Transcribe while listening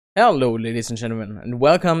Hello ladies and gentlemen, and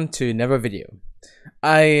welcome to another video.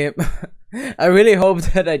 I I really hope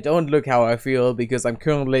that I don't look how I feel, because I'm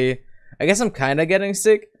currently, I guess I'm kinda getting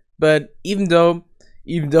sick, but even though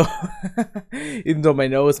even though my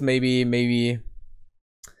nose maybe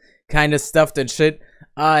kinda stuffed and shit,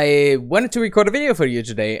 I wanted to record a video for you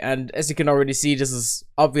today, and as you can already see, this is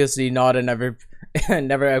obviously not another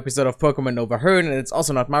episode of Pokemon Overheard, and it's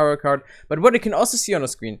also not Mario Kart. But what you can also see on the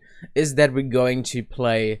screen is that we're going to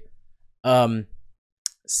play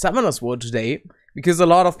Summoner's War today, because a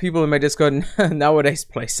lot of people in my Discord nowadays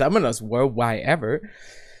play Summoner's War. Why ever?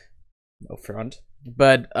 No front.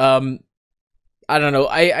 But I don't know.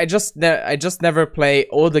 I just never play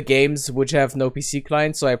all the games which have no PC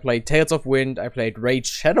client. So I played Tales of Wind, I played Raid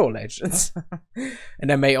Shadow Legends,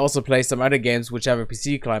 and I may also play some other games which have a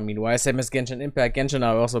PC client. Meanwhile, same as Genshin Impact. Genshin I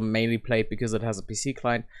also mainly played because it has a PC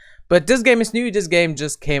client. But this game is new. This game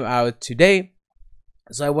just came out today,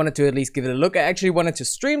 so I wanted to at least give it a look. I actually wanted to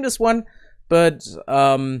stream this one, but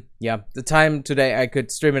yeah, the time today I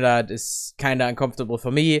could stream it at is kind of uncomfortable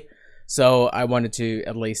for me. So I wanted to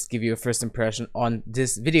at least give you a first impression on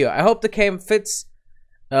this video. I hope the game fits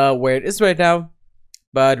where it is right now,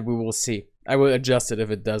 but we will see. I will adjust it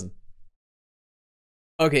if it doesn't.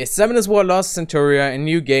 Okay, Summoner's War Lost Centuria, a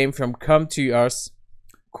new game from Come To Us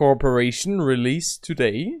Corporation, released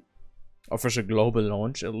today. Official global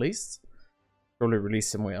launch, at least. Probably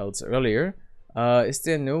released somewhere else earlier. Is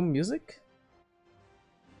there no music?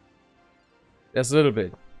 There's a little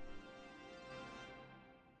bit.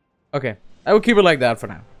 Okay, I will keep it like that for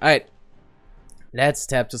now. Alright, let's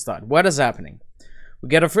tap to start. What is happening? We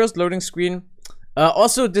get our first loading screen.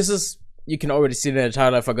 Also, this is, you can already see it in the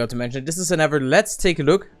title, I forgot to mention. This is another Let's Take a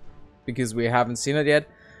Look, because we haven't seen it yet.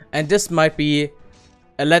 And this might be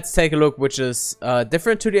a Let's Take a Look which is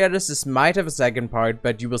different to the others. This might have a second part,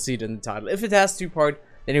 but you will see it in the title. If it has two parts,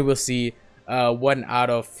 then you will see one out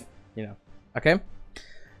of, you know, okay?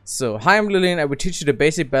 So, hi, I'm Lillian. I will teach you the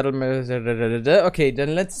basic battle method. Okay,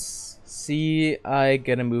 then let's see. I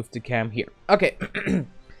gotta move the cam here. Okay.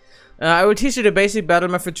 I will teach you the basic battle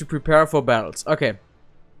method to prepare for battles. Okay.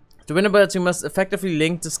 To win a battle, you must effectively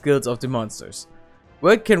link the skills of the monsters.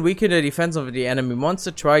 What can weaken the defense of the enemy monster?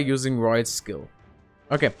 Try using Royd's skill.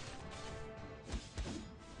 Okay.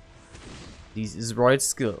 This is Royd's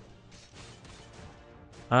skill.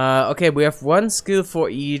 Okay, we have one skill for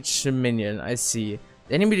each minion. I see.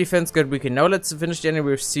 The enemy defense got weakened. Now let's finish the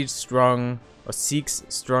enemy with Seek's strong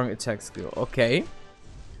attack skill. Okay.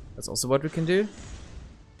 That's also what we can do.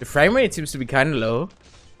 The frame rate seems to be kind of low.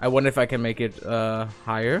 I wonder if I can make it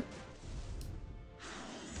higher.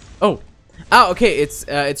 Oh. Ah, okay,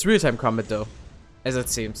 it's real-time combat though, as it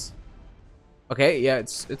seems. Okay, yeah,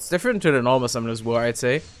 it's different to the normal Summoner's War, I'd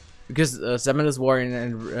say. Because Summoner's War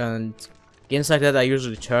and games like that are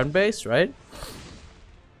usually turn-based, right?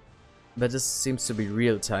 But this seems to be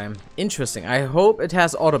real time. Interesting. I hope it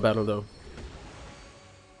has auto battle though.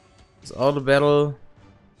 This auto battle,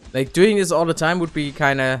 like doing this all the time would be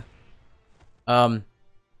kind of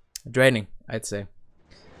draining, I'd say.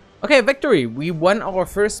 Okay, victory! We won our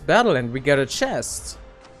first battle and we got a chest.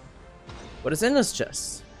 What is in this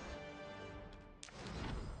chest?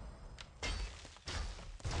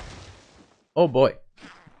 Oh boy.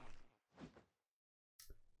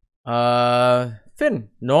 Finn,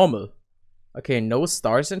 normal. Okay, no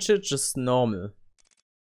stars and shit, just normal.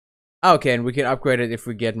 Okay, and we can upgrade it if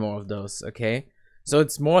we get more of those, okay? So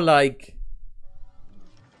it's more like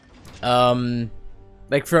from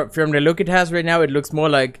the look it has right now, it looks more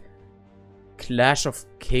like Clash of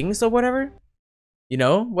Kings or whatever. You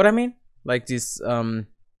know what I mean? Like this okay.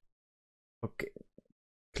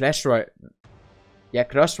 Clash Royale?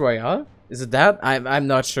 Is it that? I'm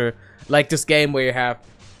not sure. Like this game where you have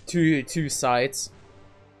two sides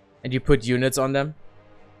and you put units on them.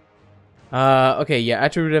 Okay, yeah,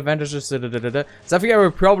 attribute advantages, something I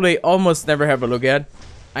will probably almost never have a look at.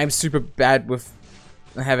 I'm super bad with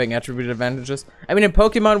having attribute advantages. I mean, in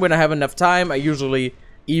Pokemon, when I have enough time, I usually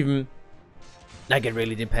even, like, it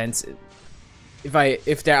really depends.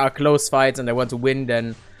 If there are close fights and I want to win,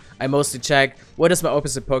 then I mostly check what is my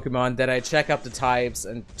opposite Pokemon. Then I check up the types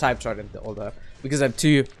and type chart and all that, because I'm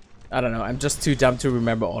too, I don't know, I'm just too dumb to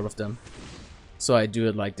remember all of them. So I do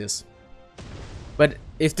it like this. But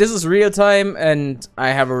if this is real time and I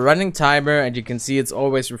have a running timer and you can see it's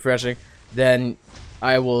always refreshing, then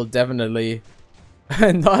I will definitely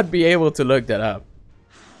not be able to look that up.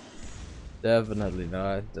 Definitely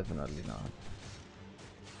not. Definitely not.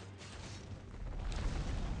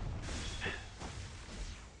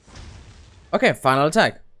 Okay, final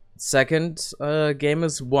attack. Second game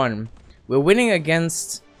is won. We're winning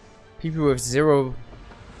against people with zero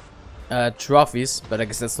trophies, but I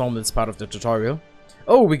guess that's normal, it's part of the tutorial.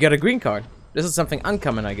 Oh, we got a green card. This is something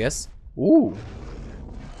uncommon, I guess. Ooh.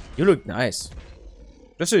 You look nice.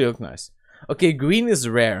 Just you look nice. Okay, green is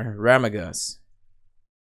rare. Ramagas.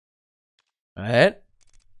 Alright.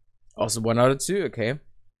 Also 1 out of 2, okay.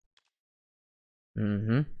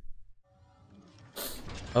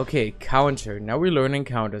 Okay, counter. Now we're learning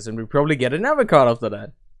counters, and we probably get another card after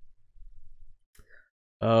that.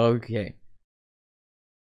 Okay.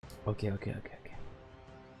 Okay.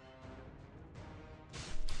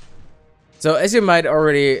 So, as you might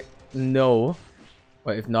already know,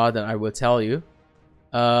 or if not, then I will tell you.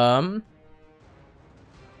 What's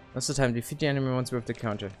the time? Defeat the enemy once with the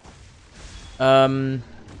counter. And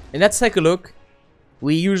let's take a look.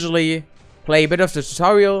 We usually play a bit of the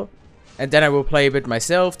tutorial, and then I will play a bit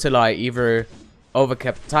myself till I either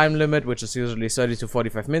overcap the time limit, which is usually 30 to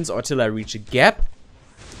 45 minutes, or till I reach a gap.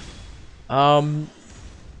 And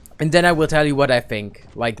then I will tell you what I think,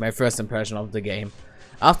 like my first impression of the game.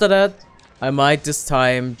 After that, I might this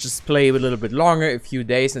time just play a little bit longer, a few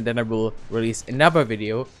days, and then I will release another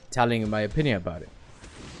video telling you my opinion about it.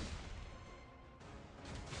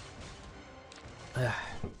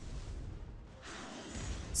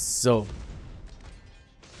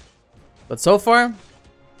 But so far,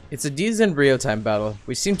 it's a decent real-time battle.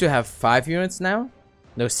 We seem to have 5 units now.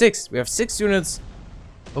 No, 6. We have 6 units.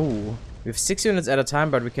 Oh, we have 6 units at a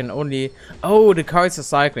time, but we can only... Oh, the cards are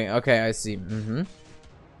cycling. Okay, I see.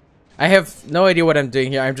 I have no idea what I'm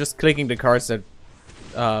doing here. I'm just clicking the cards that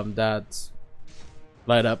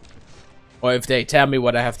light up. Or if they tell me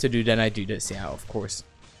what I have to do, then I do this. Yeah, of course.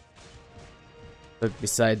 But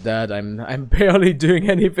beside that, I'm barely doing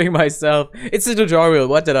anything myself. It's a tutorial.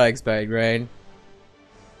 What did I expect, right?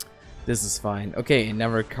 This is fine. Okay,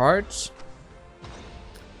 another card.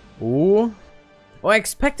 Ooh. Oh, I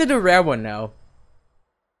expected a rare one now.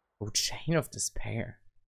 Oh, Chain of Despair.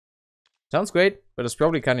 Sounds great, but it's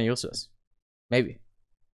probably kind of useless. Maybe.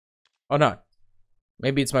 Or not.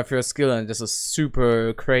 Maybe it's my first skill and this is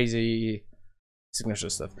super crazy signature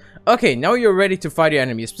stuff. Okay, now you're ready to fight your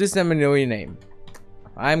enemies. Please let me know your name.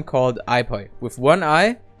 I'm called iPoy. With 1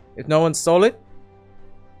 eye. If no one stole it.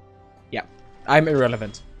 Yeah, I'm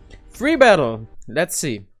irrelevant. Free battle. Let's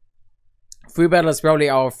see. Free battle is probably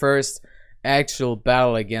our first actual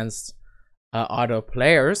battle against other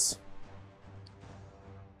players.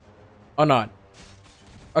 Or not.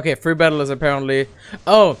 Okay, free battle is apparently...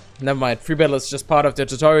 Oh, never mind. Free battle is just part of the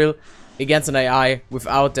tutorial against an AI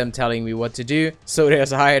without them telling me what to do. So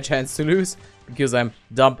there's a higher chance to lose because I'm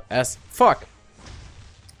dumb as fuck.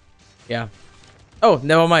 Yeah. Oh,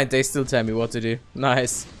 never mind. They still tell me what to do.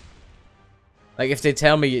 Nice. Like, if they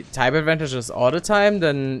tell me type advantages all the time,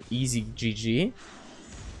 then easy GG.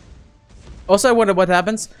 Also, I wonder what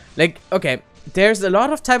happens. Like, okay, there's a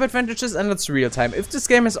lot of type advantages and it's real time. If this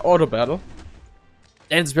game is auto battle,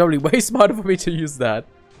 then it's probably way smarter for me to use that.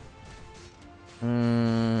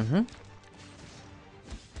 The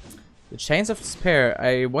Chains of Despair.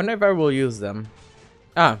 I wonder if I will use them.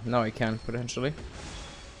 Ah, no, I can, potentially.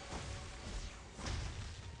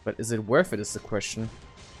 But is it worth it is the question.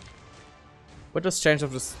 What does Chains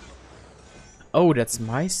of this? Oh, that's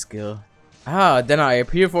my skill. Ah, then I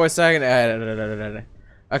appear for a second.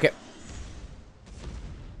 Okay.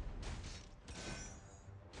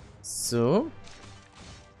 So,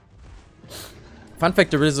 fun fact: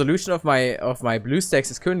 the resolution of my blue stacks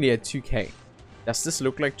is currently at 2K. Does this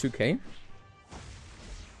look like 2K?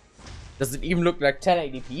 Does it even look like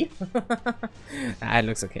 1080p? Nah, it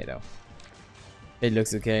looks okay though. It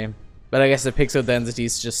looks okay, but I guess the pixel density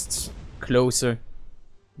is just closer.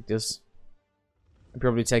 Like this. I'm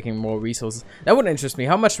probably taking more resources. That would interest me.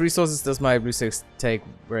 How much resources does my blue stacks take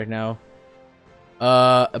right now?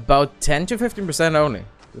 About 10 to 15% only.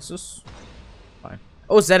 This is fine.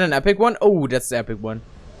 Oh, is that an epic one? Oh, that's the epic one.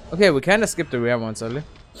 Okay, we kind of skipped the rare ones earlier.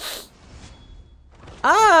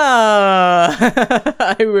 Ah,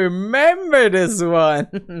 I remember this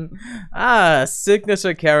one. Ah,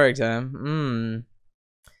 signature character.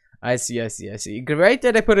 I see. Great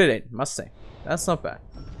that I put it in, must say. That's not bad.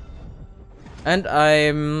 And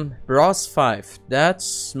I'm Bronze 5.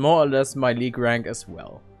 That's more or less my league rank as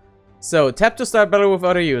well. So, tap to start battle with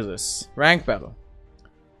other users. Rank battle.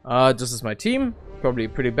 This is my team. Probably a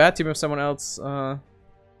pretty bad team if someone else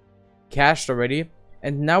cached already.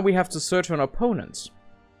 And now we have to search for an opponent.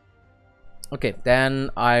 Okay,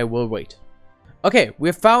 then I will wait. Okay,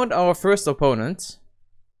 we found our first opponent.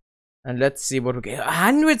 And let's see what we get.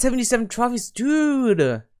 177 trophies,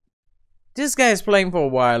 dude! This guy is playing for a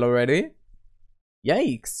while already.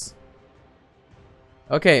 Yikes.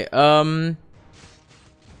 Okay, why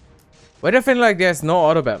do I feel like there's no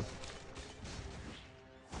auto battle?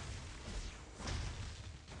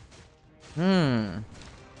 Hmm.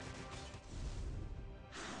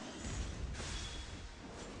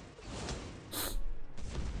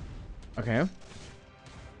 Okay.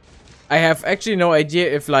 I have actually no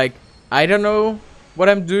idea if, like, I don't know what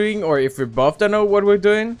I'm doing or if we both don't know what we're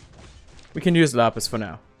doing. We can use Lapis for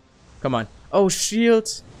now. Come on. Oh,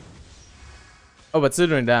 shield. Oh, but still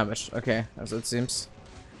doing damage. Okay, as it seems.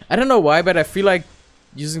 I don't know why, but I feel like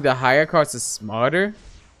using the higher cards is smarter.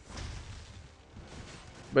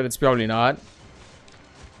 But it's probably not.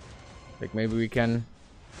 Like, maybe we can...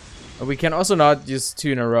 We can also not use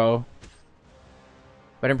 2 in a row.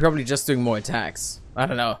 But I'm probably just doing more attacks. I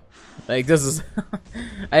don't know. Like, this is...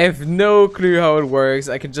 I have no clue how it works.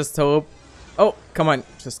 I can just hope... Oh, come on.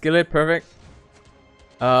 Just kill it. Perfect.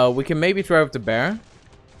 We can maybe try with the bear.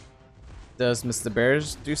 Does Mr.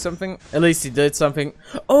 Bears do something? At least he did something.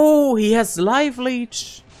 Oh, he has life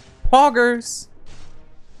leech. Poggers.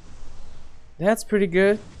 That's pretty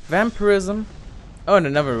good. Vampirism. Oh, and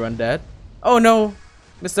another one dead. Oh no.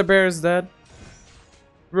 Mr. Bear is dead.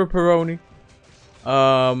 Ripperoni.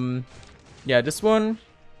 Yeah, this one.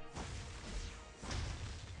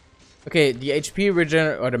 Okay, the HP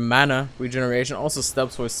regen or the mana regeneration also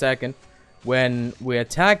stops for a second when we're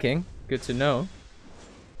attacking. Good to know.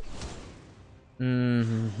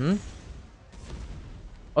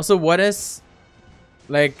 Also, what is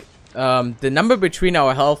like the number between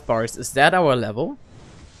our health bars? Is that our level?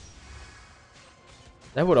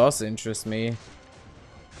 That would also interest me.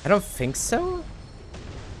 I don't think so.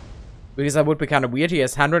 Because that would be kind of weird. He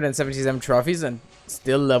has 177 trophies and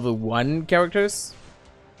still level 1 characters.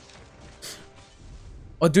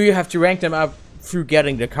 Or do you have to rank them up through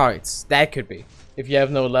getting the cards? That could be. If you have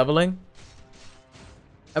no leveling.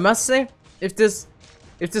 I must say, if this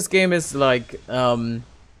game is like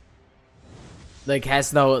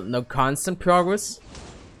has no constant progress.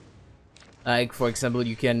 Like, for example,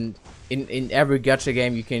 you can in every gacha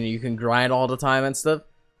game you can grind all the time and stuff.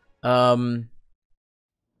 And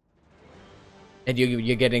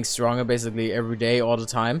you're getting stronger basically every day, all the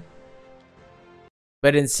time.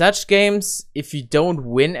 But in such games, if you don't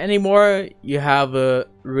win anymore, you have a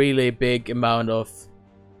really big amount of...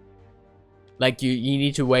 Like, you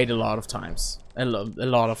need to wait a lot of times. A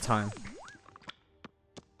lot of time.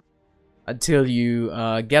 Until you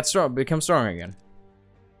get strong, become strong again.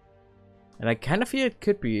 And I kind of feel it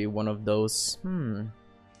could be one of those.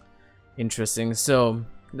 Interesting. So,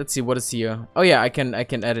 let's see what is here. Oh yeah, I can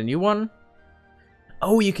add a new one.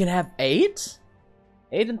 Oh, you can have 8?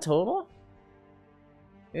 8 in total?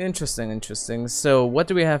 Interesting, interesting. So, what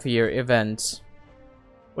do we have here? Event.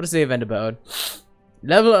 What is the event about?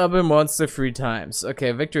 Level up a monster 3 times.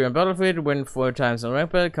 Okay, victory on battlefield, win 4 times on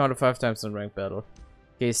ranked battle, counter 5 times on ranked battle.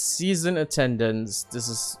 Okay, season attendance. This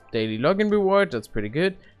is daily login reward. That's pretty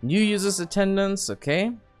good. New users attendance.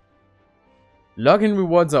 Okay. Login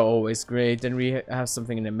rewards are always great. Then we have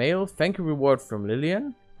something in the mail. Thank you reward from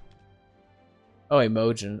Lillian. Oh,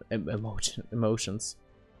 emotions.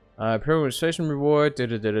 Registration reward.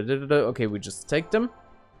 Okay, we just take them.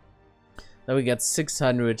 Now we got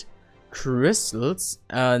 600 crystals,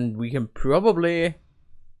 and we can probably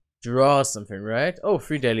draw something, right? Oh,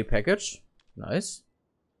 free daily package. Nice.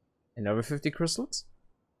 Another 50 crystals.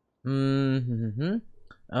 Can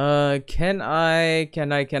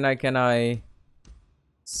I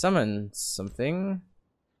summon something?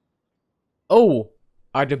 Oh,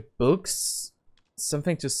 are the books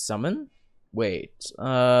something to summon? Wait.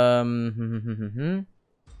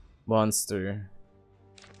 Monster.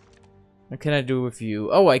 What can I do with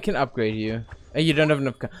you? Oh, I can upgrade you. You don't have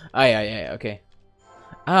enough. Yeah. Okay.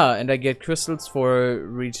 Ah, and I get crystals for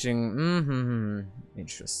reaching.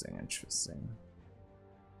 Interesting, interesting.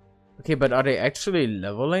 Okay, but are they actually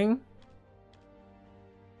leveling?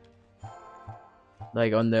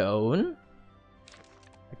 Like on their own?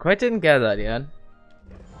 I quite didn't get that yet.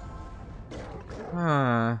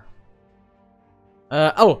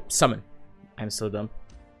 Oh, summon. I'm so dumb.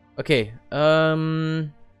 Okay,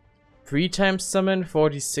 3 times summon,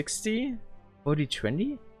 40-60?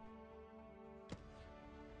 40-20?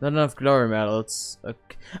 Not enough glory medals.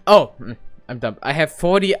 Okay. Oh, I'm dumb. I have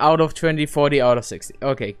 40 out of 20, 40 out of 60.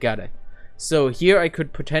 Okay, got it. So here I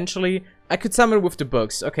could potentially... I could summon with the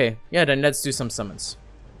books. Okay, yeah, then let's do some summons.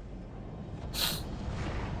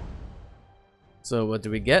 So what do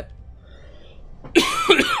we get?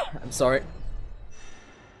 I'm sorry.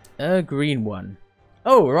 A green one.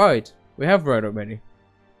 Oh, right. We have right already.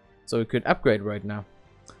 So we could upgrade right now.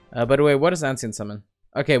 By the way, what is Ancient Summon?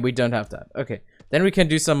 Okay, we don't have that. Okay. Then we can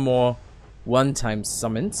do some more one-time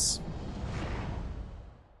summons.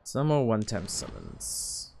 Some more one-time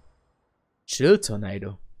summons. Chill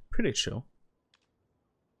Tornado. Pretty chill.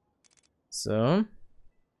 So,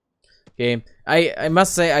 okay, I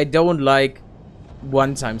must say I don't like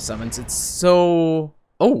one-time summons. It's so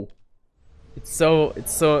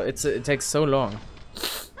it takes so long.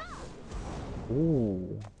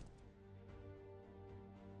 Ooh.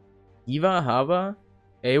 Eva, Hava,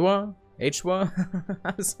 Awa, Hwa.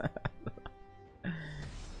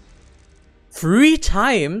 3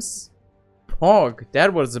 times? Pog,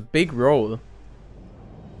 that was a big roll.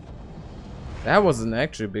 That was an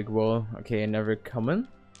actually big roll. Okay, never coming.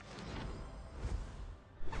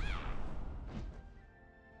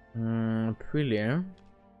 Brilliant.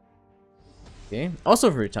 Okay,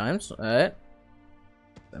 also 3 times. Alright.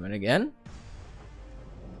 Summon again.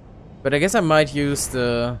 But I guess I might use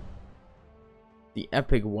the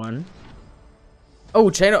epic one.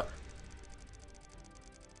 Oh, Chano.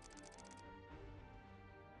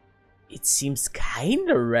 It seems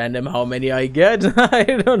kinda random how many I get. I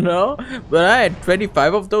don't know. But I had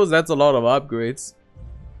 25 of those. That's a lot of upgrades.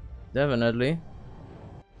 Definitely.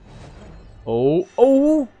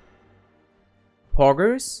 Oh.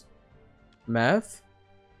 Poggers. Math.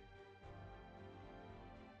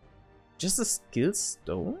 Just a skill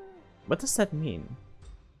stone? What does that mean?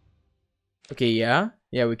 Okay, yeah.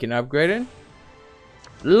 Yeah, we can upgrade it.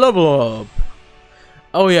 Level up.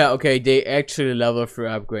 Oh yeah, okay, they actually level through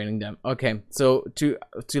upgrading them. Okay, so to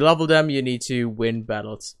level them, you need to win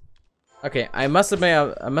battles. Okay, I must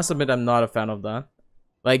admit I'm not a fan of that.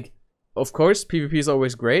 Like, of course, PvP is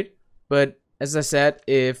always great, but as I said,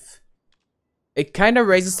 if it kind of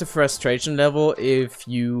raises the frustration level if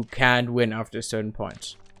you can't win after a certain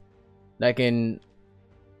point. Like in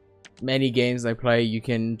many games I play, you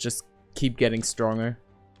can just keep getting stronger.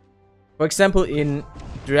 For example, in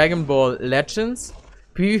Dragon Ball Legends,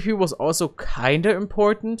 PvP was also kinda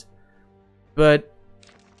important, but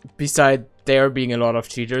beside there being a lot of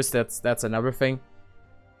cheaters, that's another thing.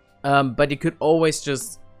 But you could always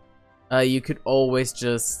just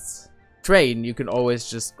train. You can always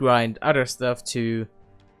just grind other stuff to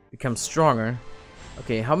become stronger.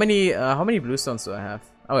 Okay, how many blue stones do I have?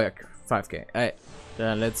 Oh yeah, 5k. Alright,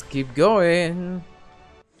 then let's keep going.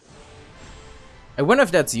 I wonder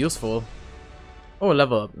if that's useful. Oh,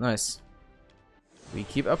 level up, nice. We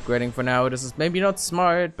keep upgrading for now. This is maybe not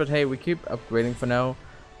smart, but hey, we keep upgrading for now.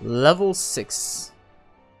 Level 6.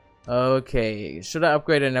 Okay, should I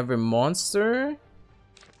upgrade another monster?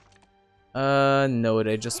 No,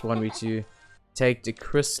 they just want me to take the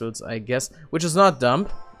crystals, I guess. Which is not dumb.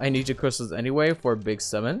 I need the crystals anyway for a big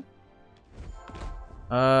summon.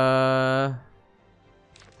 And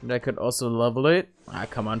I could also level it. Ah,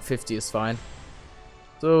 come on, 50 is fine.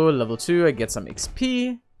 So, level 2, I get some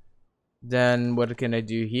XP. Then, what can I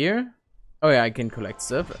do here? Oh yeah, I can collect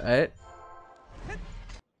stuff. Alright.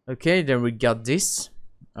 Okay, then we got this.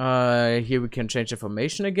 Here we can change the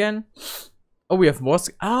formation again. Oh, we have more.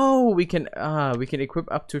 Oh, we can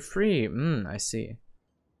equip up to 3. I see.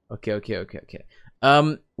 Okay.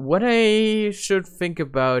 What I should think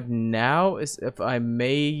about now is if I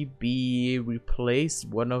maybe replace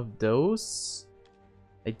one of those,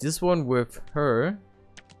 like this one with her.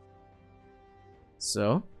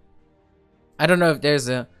 So, I don't know if there's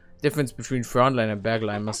a difference between frontline and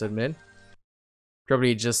backline, I must admit.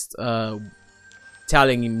 Probably just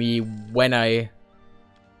telling me when I...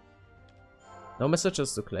 No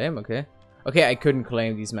messages to claim, okay. Okay, I couldn't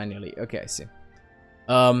claim these manually. Okay, I see.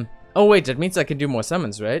 Oh wait, that means I can do more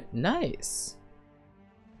summons, right? Nice.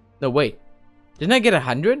 No, wait. Didn't I get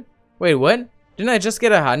 100? Wait, what? Didn't I just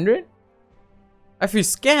get 100? I feel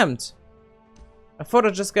scammed. I thought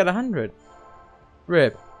I just got 100.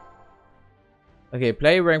 RIP. Okay,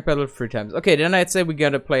 play rank battle 3 times. Okay, then I'd say we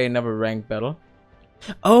gotta play another rank battle.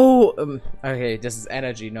 Oh, okay, this is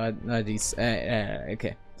energy, not these.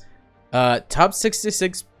 Okay. Top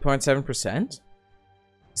 66.7%.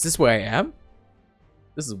 Is this where I am?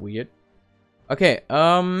 This is weird. Okay,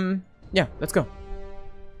 yeah, let's go.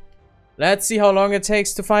 Let's see how long it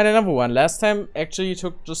takes to find another one. Last time actually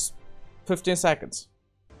took just 15 seconds.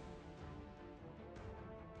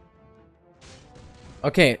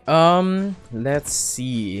 Okay, let's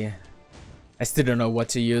see. I still don't know what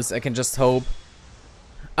to use. I can just hope.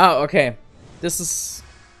 Oh, okay. This is...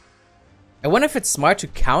 I wonder if it's smart to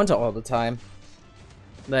counter all the time.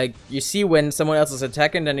 Like, you see when someone else is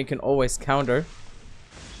attacking, then you can always counter.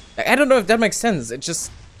 I don't know if that makes sense. It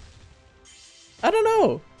just... I don't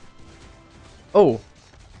know. Oh.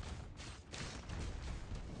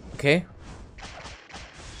 Okay.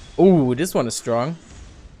 Ooh, this one is strong.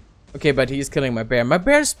 Okay, but he's killing my bear. My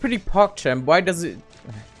bear is pretty PogChamp. Why does it...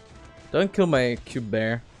 Don't kill my cute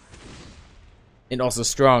bear. And also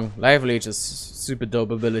strong. Live Leech is super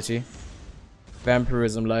dope ability.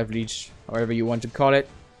 Vampirism, Life Leech, however you want to call it.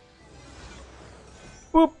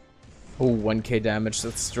 Boop. Oh, 1k damage,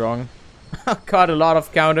 that's strong. Got a lot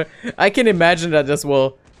of counter. I can imagine that this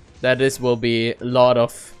will be a lot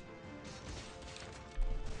of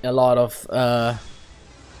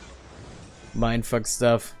mindfuck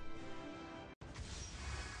stuff.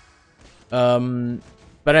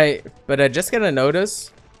 But I just gotta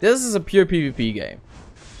notice, this is a pure PvP game.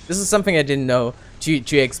 This is something I didn't know.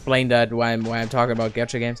 To explain that why I'm talking about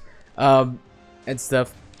gacha games, and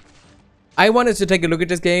stuff. I wanted to take a look at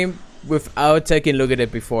this game without taking a look at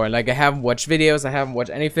it before. Like, I haven't watched videos, I haven't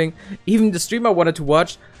watched anything. Even the stream I wanted to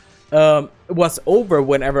watch was over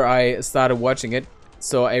whenever I started watching it,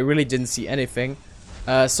 so I really didn't see anything.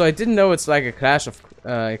 So I didn't know it's like a Clash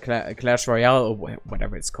Royale or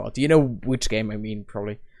whatever it's called. You know which game I mean,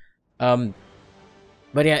 probably.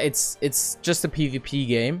 But yeah, it's just a PvP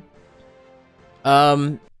game,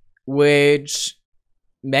 which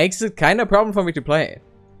makes it kind of a problem for me to play.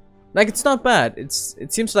 Like, it's not bad. It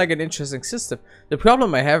seems like an interesting system. The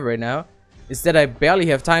problem I have right now is that I barely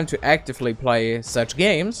have time to actively play such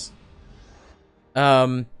games.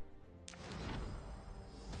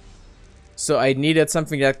 So I needed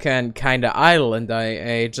something that can kind of idle, and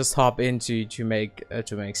I just hop into to make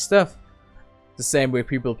stuff. The same way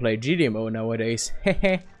people play GDMO nowadays.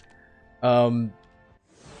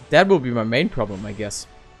 That will be my main problem, I guess,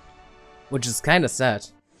 which is kind of sad.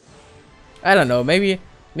 I don't know. Maybe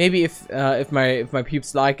if my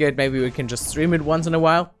peeps like it, maybe we can just stream it once in a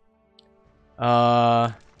while.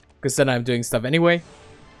 Because then I'm doing stuff anyway,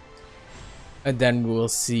 and then we'll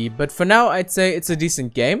see. But for now, I'd say it's a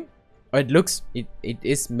decent game. Or it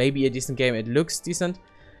is maybe a decent game. It looks decent.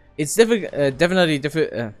 It's definitely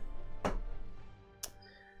different.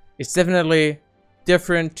 It's definitely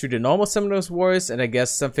different to the normal Summoners Wars, and I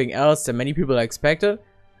guess something else that many people expected,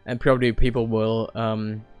 and probably people will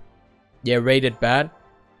yeah, rate it bad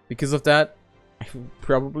because of that.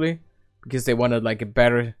 Probably because they wanted like a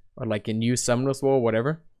better or like a new Summoners War,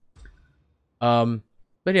 whatever.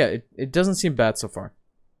 But yeah, it doesn't seem bad so far.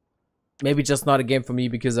 Maybe just not a game for me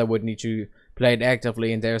because I would need to play it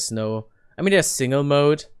actively, and there's no... I mean, there's single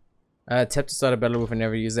mode. Tap to start a battle with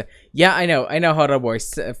another user. Yeah, I know how that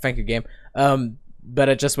works. Thank you, game. But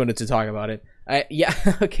I just wanted to talk about it. Yeah,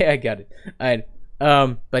 okay, I got it.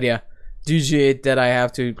 But yeah, due to it that I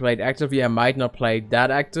have to play it actively, I might not play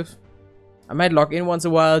that active. I might log in once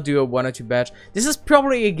in a while, do a 1 or 2 batch. This is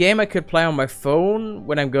probably a game I could play on my phone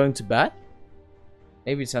when I'm going to bed.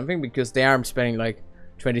 Maybe something, because there I'm spending like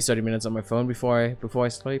 20-30 minutes on my phone before I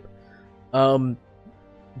sleep.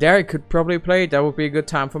 There I could probably play. That would be a good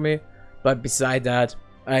time for me. But beside that,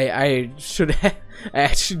 I should I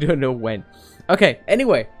actually don't know when. Okay,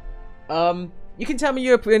 anyway, you can tell me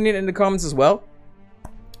your opinion in the comments as well.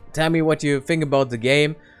 Tell me what you think about the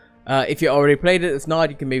game. If you already played it, if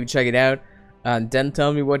not, you can maybe check it out and then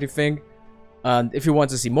tell me what you think. And if you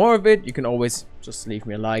want to see more of it, you can always just leave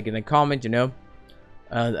me a like and a comment, you know.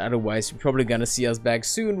 Otherwise, you're probably gonna see us back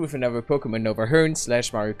soon with another Pokemon Nova Hern /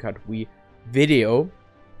 Mario Kart Wii video.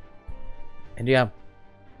 And yeah,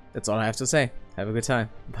 that's all I have to say. Have a good time.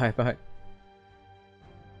 Bye bye.